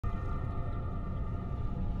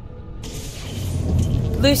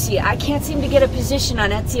Lucy, I can't seem to get a position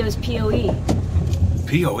on Ezio's POE.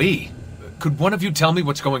 POE? Could one of you tell me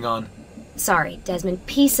what's going on? Sorry, Desmond.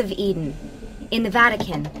 Piece of Eden. In the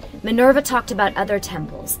Vatican, Minerva talked about other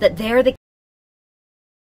temples, that they're the...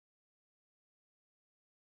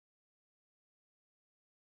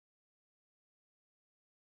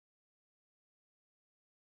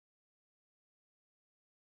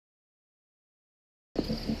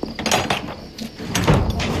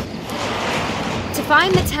 To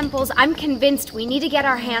find the temples, I'm convinced we need to get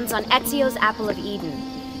our hands on Ezio's Apple of Eden.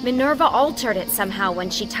 Minerva altered it somehow when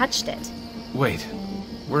she touched it. Wait,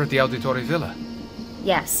 we're at the Auditore Villa.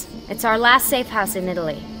 Yes, it's our last safe house in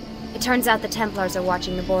Italy. It turns out the Templars are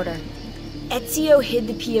watching the border. Ezio hid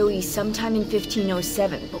the POE sometime in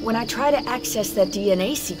 1507, but when I try to access that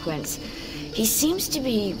DNA sequence, he seems to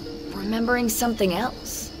be remembering something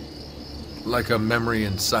else. Like a memory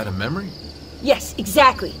inside a memory? Yes,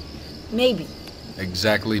 exactly. Maybe.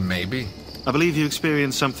 Exactly, maybe? I believe you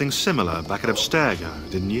experienced something similar back at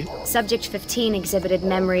Abstergo, didn't you? Subject 15 exhibited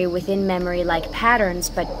memory within memory-like patterns,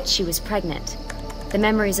 but she was pregnant. The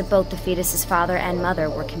memories of both the fetus's father and mother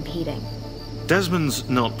were competing. Desmond's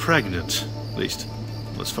not pregnant, at least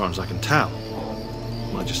as far as I can tell.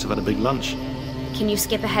 Might just have had a big lunch. Can you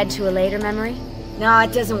skip ahead to a later memory? No,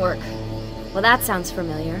 it doesn't work. Well, that sounds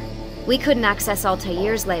familiar. We couldn't access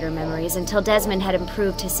Altair's later memories until Desmond had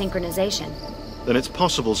improved his synchronization. Then it's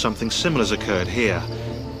possible something similar has occurred here.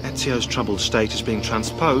 Ezio's troubled state is being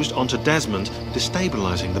transposed onto Desmond,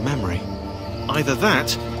 destabilizing the memory. Either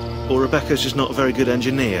that, or Rebecca's just not a very good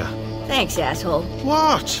engineer. Thanks, asshole.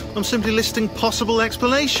 What? I'm simply listing possible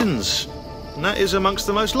explanations. And that is amongst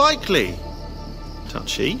the most likely.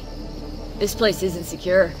 Touchy? This place isn't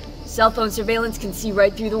secure. Cell phone surveillance can see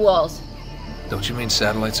right through the walls. Don't you mean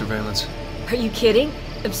satellite surveillance? Are you kidding?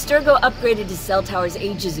 Abstergo upgraded his cell towers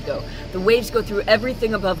ages ago. The waves go through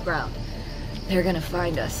everything above ground. They're gonna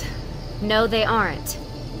find us. No, they aren't.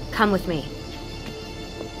 Come with me.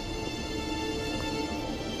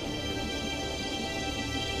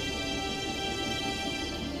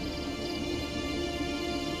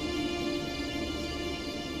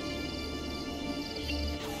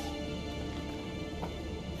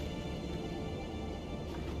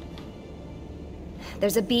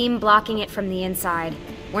 There's a beam blocking it from the inside.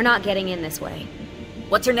 We're not getting in this way.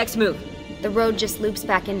 What's our next move? The road just loops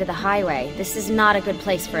back into the highway. This is not a good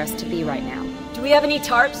place for us to be right now. Do we have any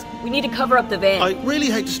tarps? We need to cover up the van. I really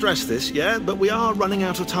hate to stress this, yeah, but we are running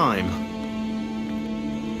out of time.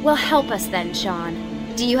 Well, help us then,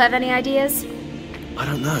 Sean. Do you have any ideas? I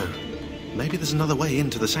don't know. Maybe there's another way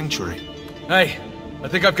into the sanctuary. Hey, I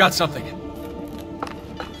think I've got something.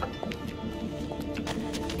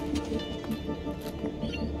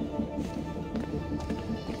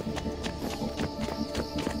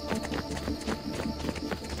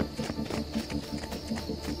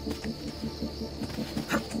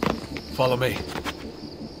 Follow me.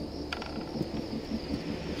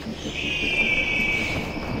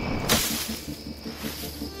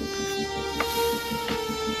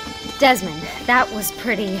 Desmond, that was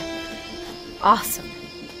pretty... awesome.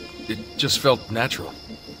 It just felt natural.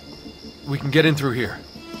 We can get in through here.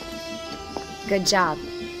 Good job.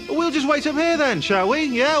 We'll just wait up here then, shall we?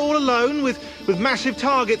 Yeah, all alone, with massive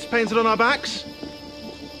targets painted on our backs?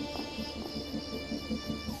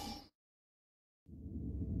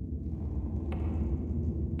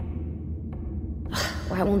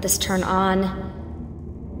 Why won't this turn on?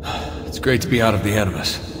 It's great to be out of the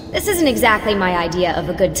Animus. This isn't exactly my idea of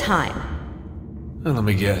a good time. Well, let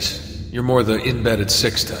me guess. You're more the in-bed at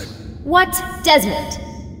 6 type. What? Desmond?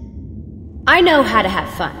 I know how to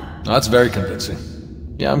have fun. Oh, that's very convincing.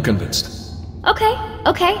 Yeah, I'm convinced.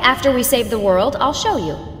 Okay, after we save the world, I'll show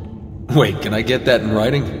you. Wait, can I get that in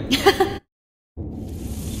writing?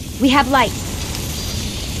 We have light.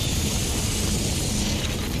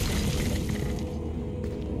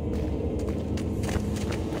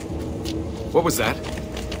 What was that?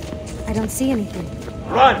 I don't see anything.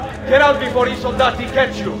 Run! Get out before I soldati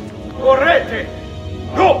catch you! Correte!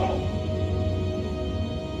 Go!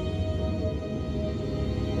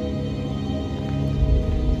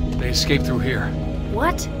 They escaped through here.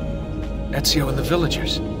 What? Ezio and the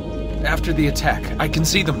villagers. After the attack, I can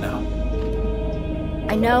see them now.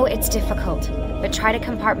 I know it's difficult, but try to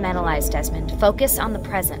compartmentalize, Desmond. Focus on the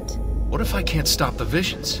present. What if I can't stop the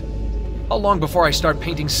visions? How long before I start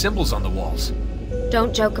painting symbols on the walls?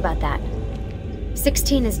 Don't joke about that.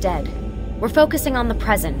 16 is dead. We're focusing on the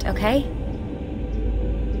present, okay?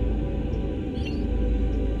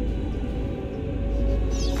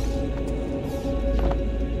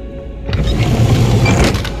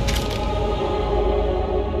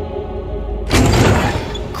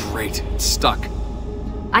 stuck.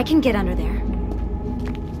 I can get under there.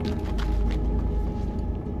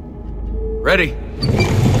 Ready?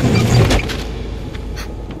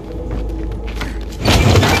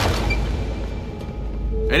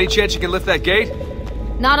 Any chance you can lift that gate?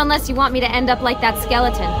 Not unless you want me to end up like that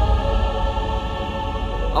skeleton.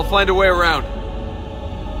 I'll find a way around.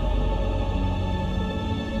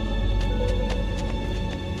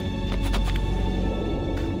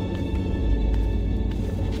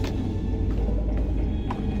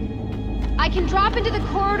 I can drop into the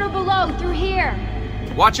corridor below, through here.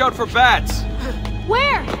 Watch out for bats!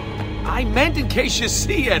 Where? I meant in case you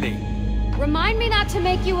see any. Remind me not to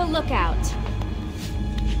make you a lookout.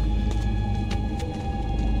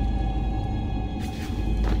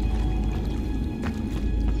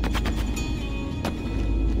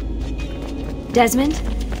 Desmond?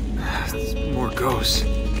 More ghosts.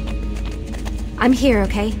 I'm here,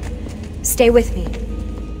 okay? Stay with me.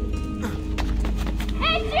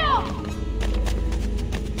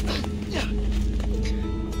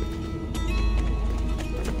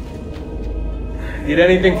 Did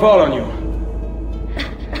anything fall on you?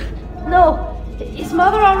 No. Is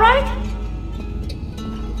Mother all right?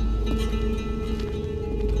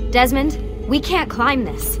 Desmond, we can't climb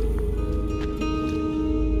this.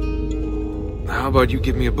 How about you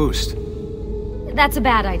give me a boost? That's a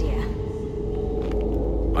bad idea.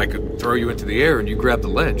 I could throw you into the air and you grab the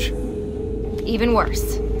ledge. Even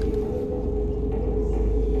worse.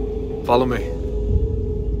 Follow me.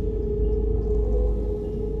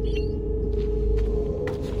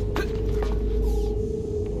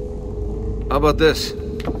 How about this?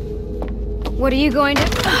 What are you going to...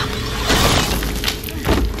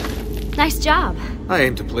 Nice job. I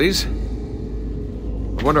aim to please.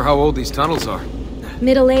 I wonder how old these tunnels are.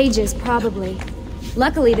 Middle Ages, probably.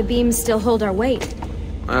 Luckily, the beams still hold our weight.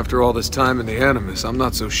 After all this time in the Animus, I'm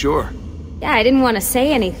not so sure. Yeah, I didn't want to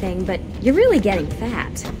say anything, but you're really getting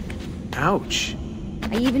fat. Ouch.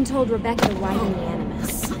 I even told Rebecca to ride in the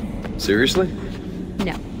Animus. Seriously?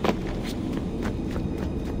 No.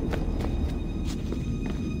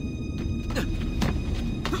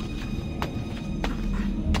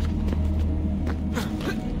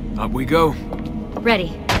 Up we go.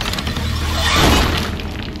 Ready.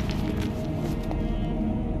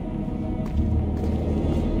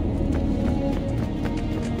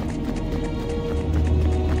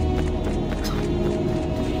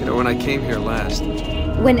 You know, when I came here last...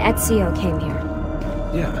 When Ezio came here.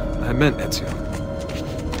 Yeah, I meant Ezio.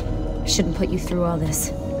 I shouldn't put you through all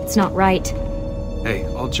this. It's not right. Hey,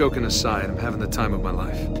 all joking aside, I'm having the time of my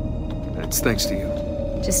life. It's thanks to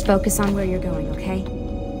you. Just focus on where you're going, okay?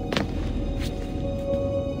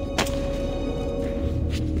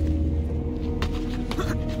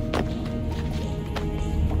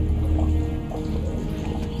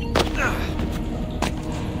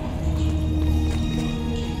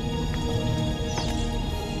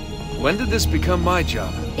 When did this become my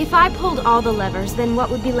job? If I pulled all the levers, then what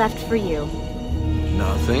would be left for you?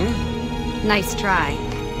 Nothing. Nice try.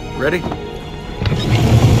 Ready?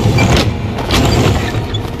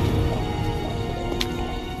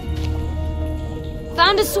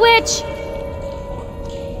 Found a switch!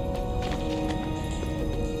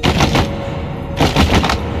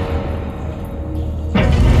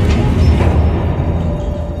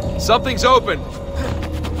 Something's open!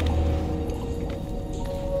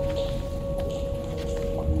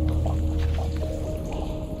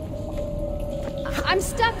 I'm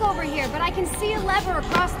stuck over here, but I can see a lever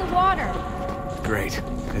across the water. Great.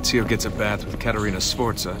 Ezio gets a bath with Caterina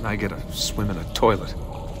Sforza, and I get a swim in a toilet.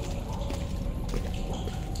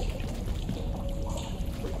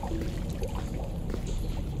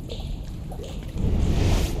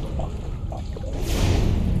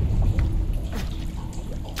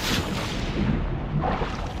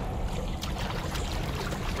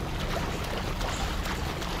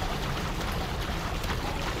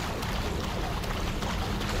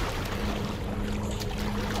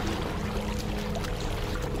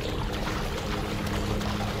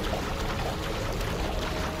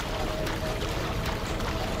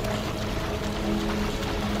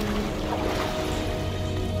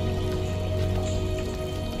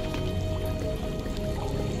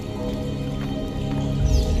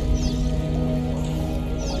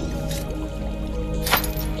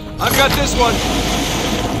 I've got this one!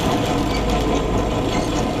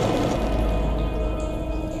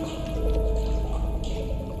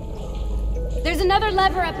 There's another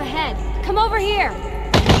lever up ahead. Come over here.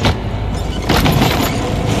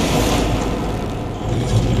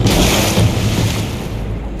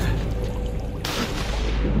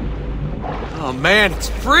 Oh man, it's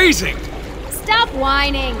freezing! Stop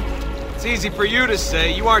whining. It's easy for you to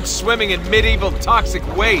say. You aren't swimming in medieval toxic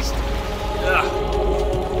waste. Ugh.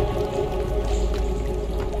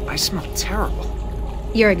 I smell terrible.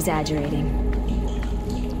 You're exaggerating.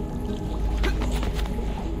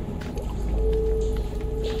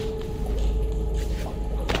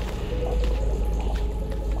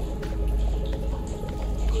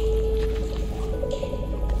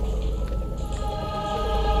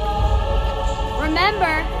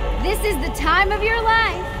 Remember, this is the time of your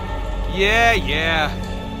life. Yeah.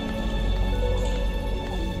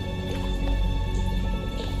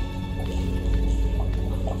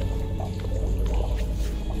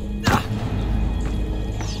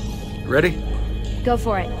 Ready? Go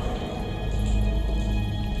for it.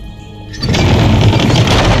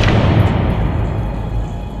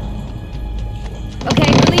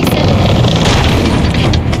 Okay, release it.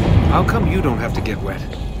 How come you don't have to get wet?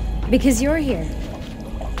 Because you're here,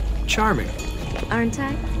 Charming. aren't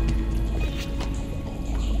I?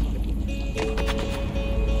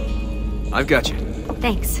 I've got you.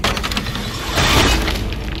 Thanks.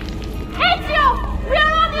 Ezio! We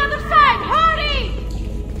are on the other side! Hurry!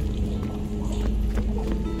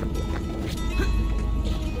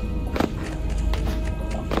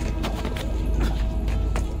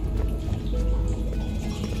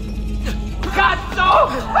 Cazzo!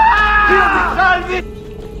 Salvi!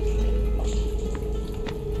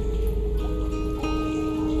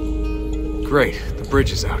 Great, the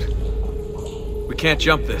bridge is out. We can't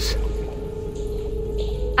jump this.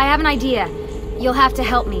 I have an idea. You'll have to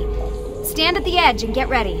help me. Stand at the edge and get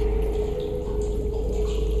ready.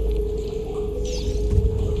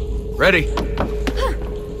 Ready?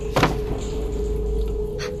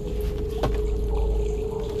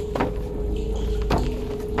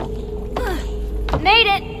 Made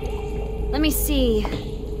it! Let me see.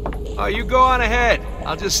 Oh, you go on ahead.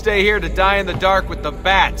 I'll just stay here to die in the dark with the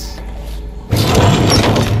bats.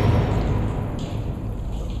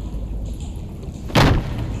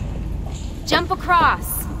 Jump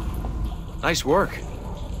across. Nice work.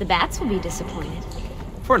 The bats will be disappointed.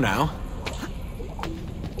 For now.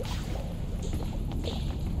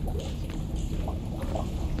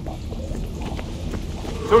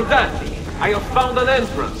 Soldati, I have found an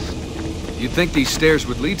entrance. You'd think these stairs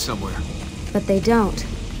would lead somewhere. But they don't.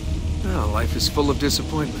 Oh, life is full of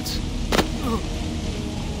disappointments.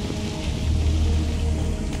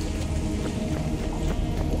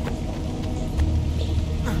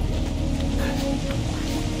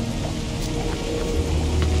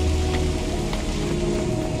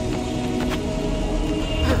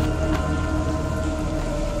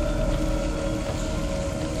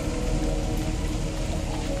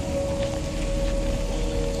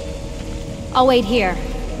 I'll wait here.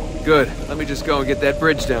 Good. Let me just go and get that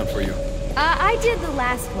bridge down for you. I did the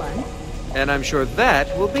last one. And I'm sure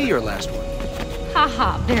that will be your last one.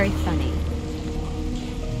 Haha, very funny.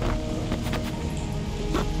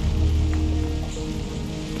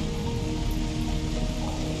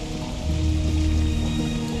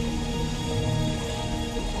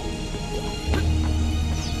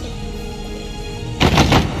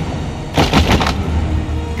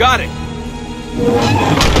 Got it!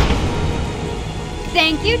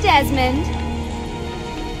 Thank you, Desmond.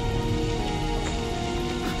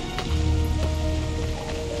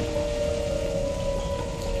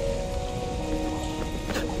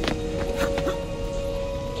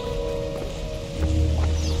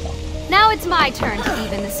 Now it's my turn to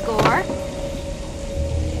even the score.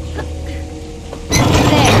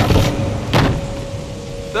 There.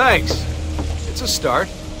 Thanks. It's a start.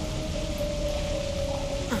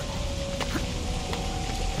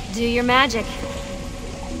 Do your magic.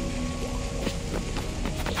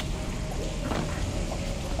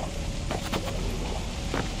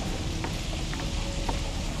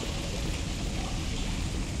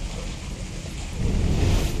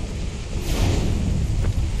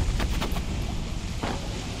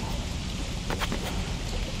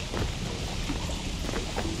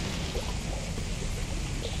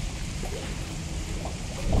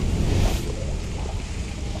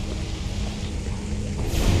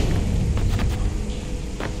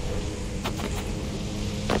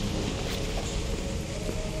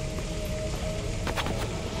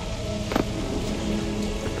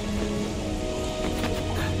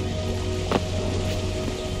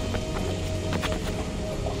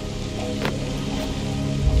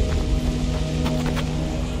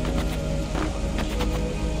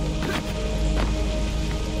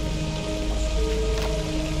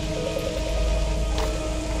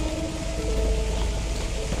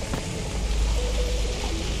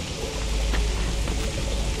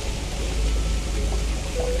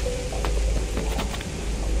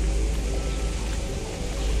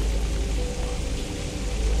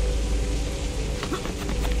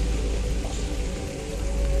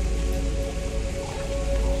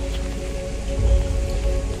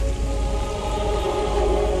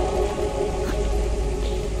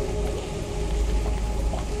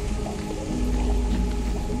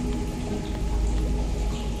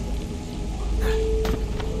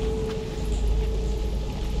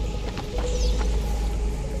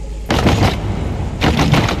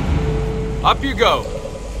 Up you go.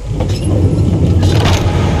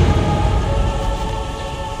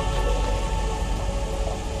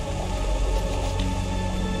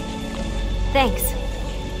 Thanks.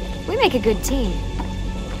 We make a good team.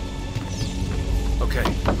 Okay.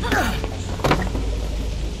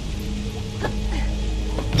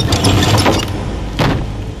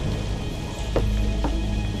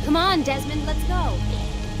 Come on, Desmond, let's go.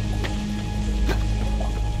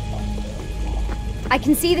 I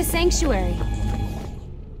can see the sanctuary.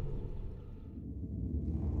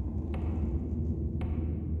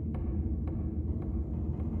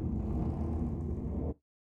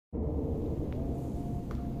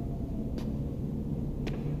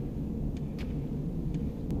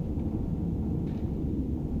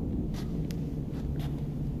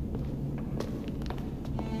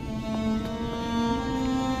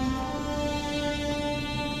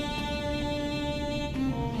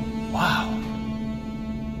 Wow.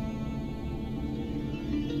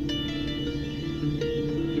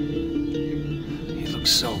 He looks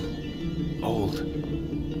so old.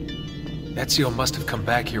 Ezio must have come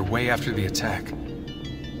back here way after the attack.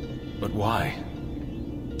 But why?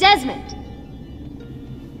 Desmond!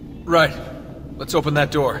 Right. Let's open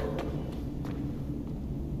that door.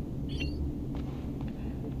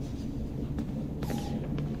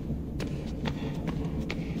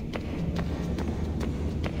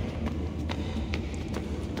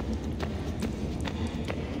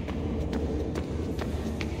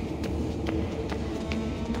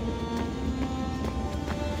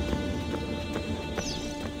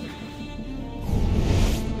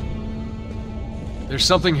 There's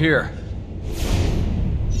something here.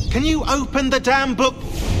 Can you open the damn book?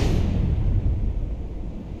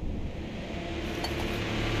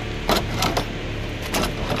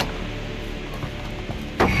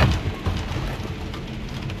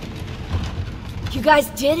 You guys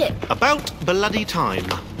did it! About bloody time.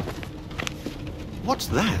 What's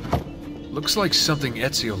that? Looks like something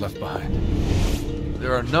Ezio left behind.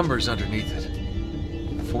 There are numbers underneath it.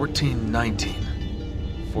 1419,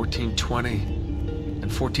 1420,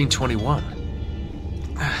 and 1421.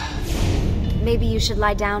 Maybe you should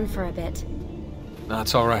lie down for a bit. No,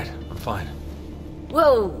 it's all right. I'm fine.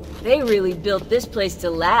 Whoa, they really built this place to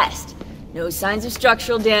last. No signs of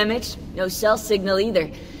structural damage, no cell signal either.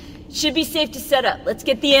 Should be safe to set up. Let's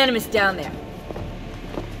get the Animus down there.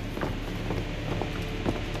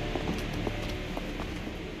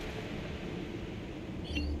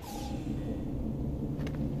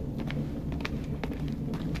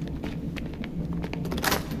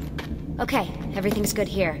 Okay, everything's good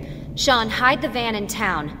here. Sean, hide the van in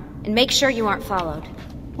town, and make sure you aren't followed.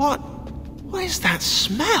 What is that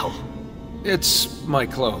smell? It's my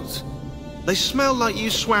clothes. They smell like you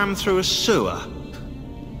swam through a sewer.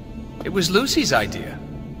 It was Lucy's idea.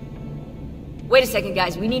 Wait a second,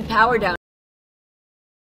 guys. We need power down.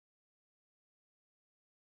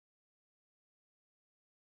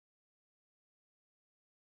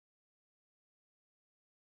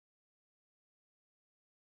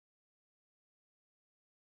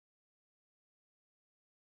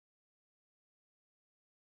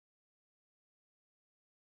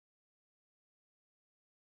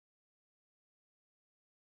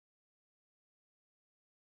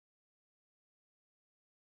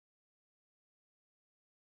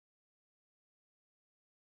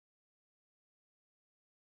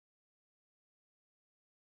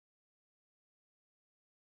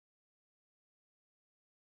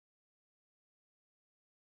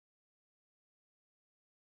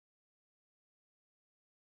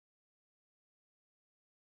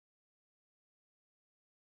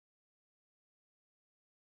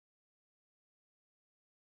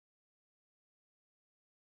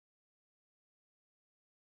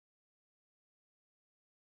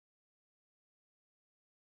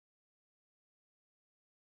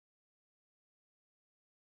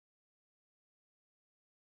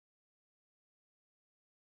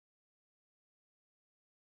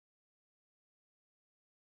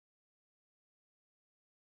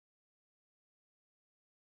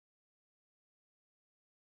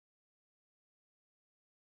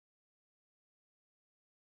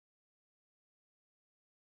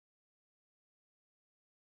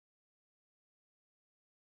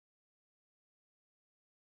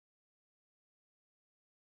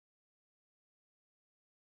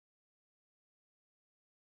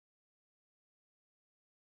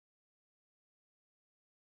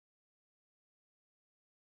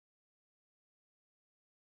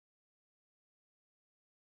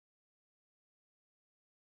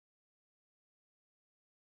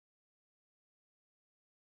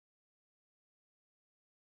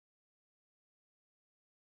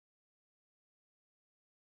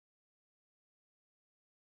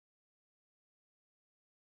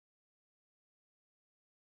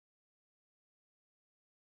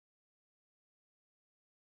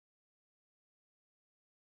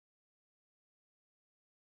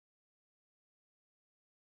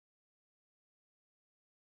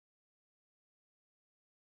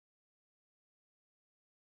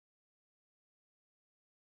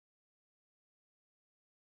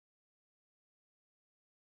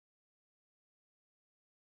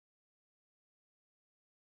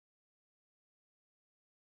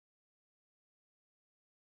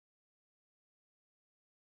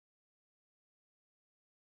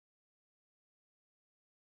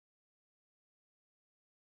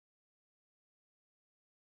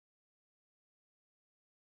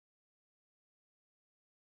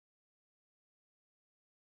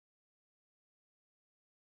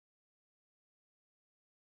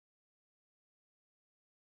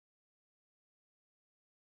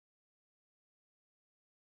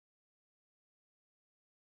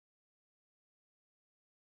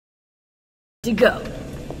 to go.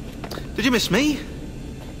 Did you miss me?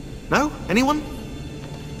 No? Anyone?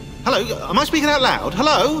 Hello? Am I speaking out loud?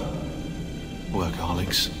 Hello?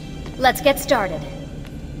 Workaholics. Let's get started.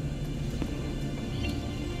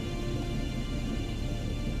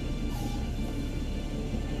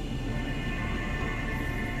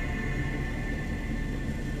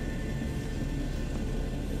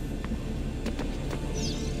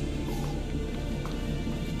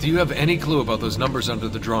 Do you have any clue about those numbers under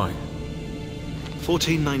the drawing?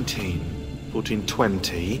 1419,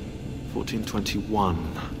 1420,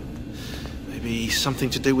 1421. Maybe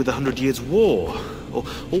something to do with the 100 Years' War. Or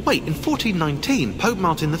wait, in 1419, Pope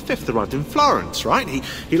Martin V arrived in Florence, right?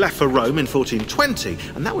 He left for Rome in 1420,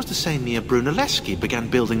 and that was the same year Brunelleschi began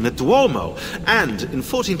building the Duomo. And in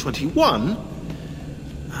 1421...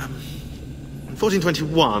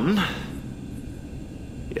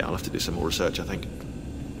 Yeah, I'll have to do some more research, I think.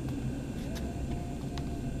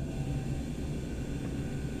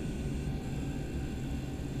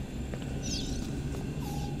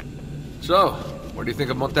 So, what do you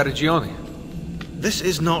think of Monteriggioni? This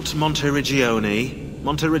is not Monteriggioni.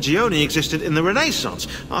 Monteriggioni existed in the Renaissance.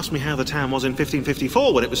 Ask me how the town was in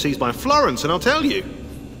 1554 when it was seized by Florence, and I'll tell you.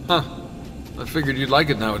 Huh. I figured you'd like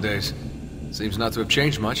it nowadays. Seems not to have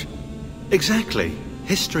changed much. Exactly.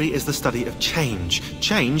 History is the study of change.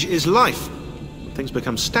 Change is life. When things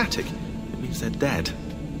become static, it means they're dead.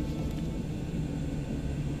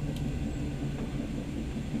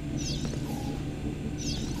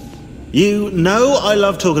 You know I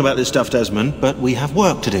love talking about this stuff, Desmond, but we have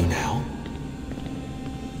work to do now.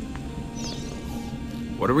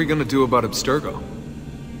 What are we gonna do about Abstergo?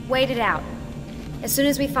 Wait it out. As soon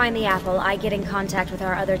as we find the apple, I get in contact with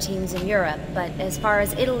our other teams in Europe, but as far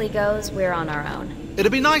as Italy goes, we're on our own.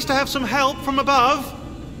 It'd be nice to have some help from above.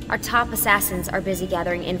 Our top assassins are busy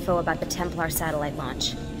gathering info about the Templar satellite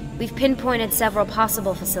launch. We've pinpointed several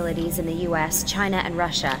possible facilities in the US, China, and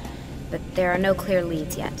Russia, but there are no clear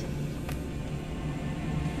leads yet.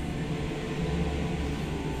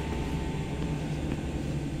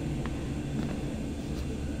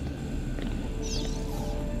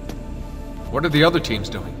 What are the other teams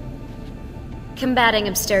doing? Combating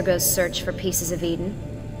Abstergo's search for pieces of Eden.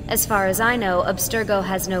 As far as I know, Abstergo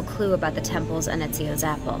has no clue about the temples and Ezio's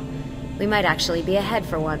apple. We might actually be ahead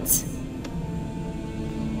for once.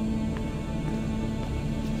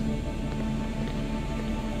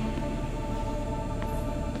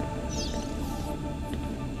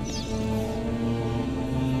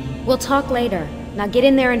 We'll talk later. Now get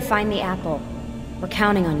in there and find the apple. We're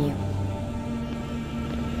counting on you.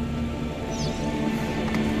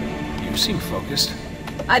 You seem focused.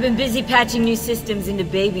 I've been busy patching new systems into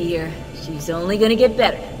Baby here. She's only gonna get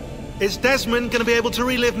better. Is Desmond going to be able to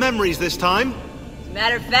relive memories this time? As a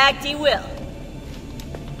matter of fact, he will.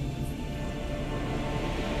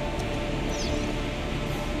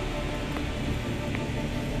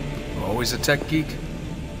 Always a tech geek?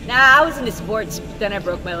 Nah, I was into sports, but then I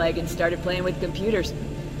broke my leg and started playing with computers.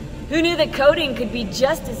 Who knew that coding could be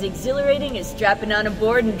just as exhilarating as strapping on a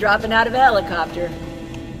board and dropping out of a helicopter?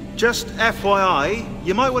 Just FYI,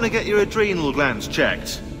 you might want to get your adrenal glands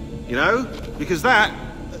checked. You know? Because that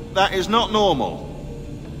is not normal.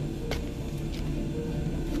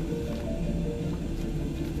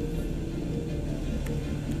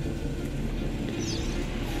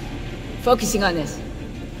 Focusing on this.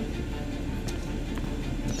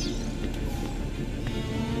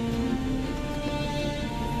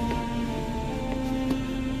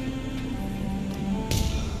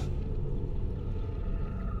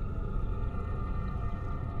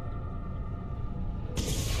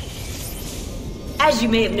 As you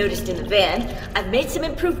may have noticed in the van, I've made some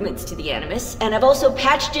improvements to the Animus, and I've also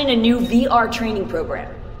patched in a new VR training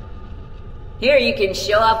program. Here you can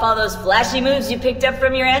show off all those flashy moves you picked up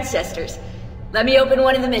from your ancestors. Let me open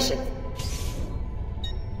one of the missions.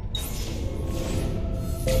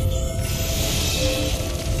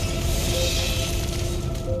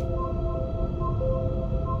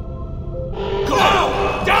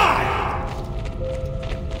 Go! Die!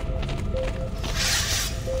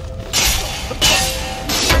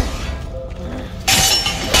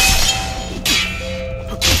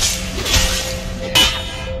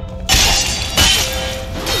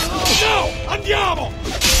 Andiamo!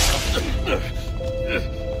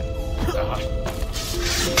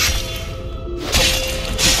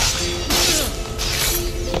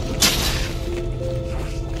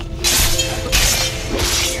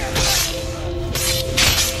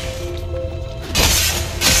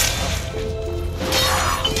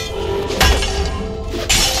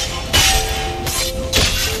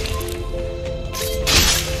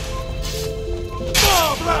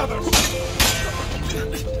 Oh, brothers!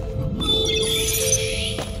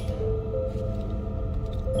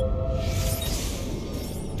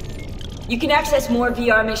 You can access more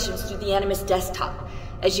VR missions through the Animus desktop.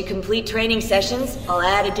 As you complete training sessions, I'll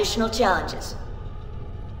add additional challenges.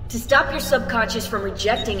 To stop your subconscious from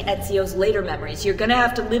rejecting Ezio's later memories, you're gonna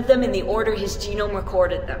have to live them in the order his genome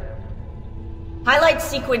recorded them. Highlight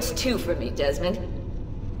sequence 2 for me, Desmond.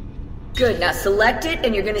 Good, now select it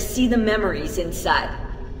and you're gonna see the memories inside.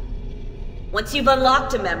 Once you've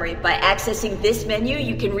unlocked a memory, by accessing this menu,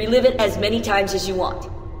 you can relive it as many times as you want.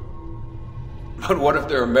 But what if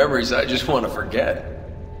there are memories I just want to forget?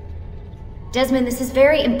 Desmond, this is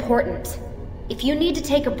very important. If you need to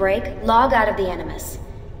take a break, log out of the Animus.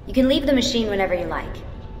 You can leave the machine whenever you like.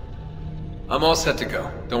 I'm all set to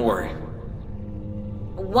go. Don't worry.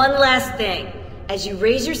 One last thing. As you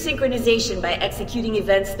raise your synchronization by executing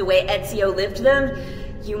events the way Ezio lived them,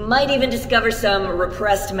 you might even discover some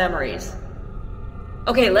repressed memories.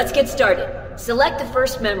 Okay, let's get started. Select the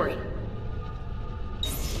first memory.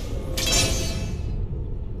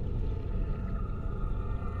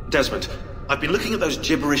 Desmond, I've been looking at those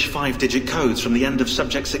gibberish 5-digit codes from the end of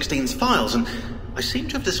Subject 16's files, and I seem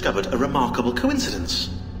to have discovered a remarkable coincidence.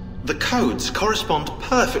 The codes correspond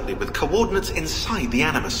perfectly with coordinates inside the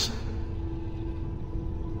Animus.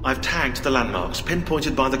 I've tagged the landmarks,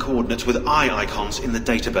 pinpointed by the coordinates with eye icons in the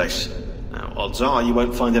database. Now, odds are you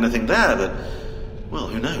won't find anything there, but, well,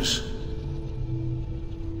 who knows?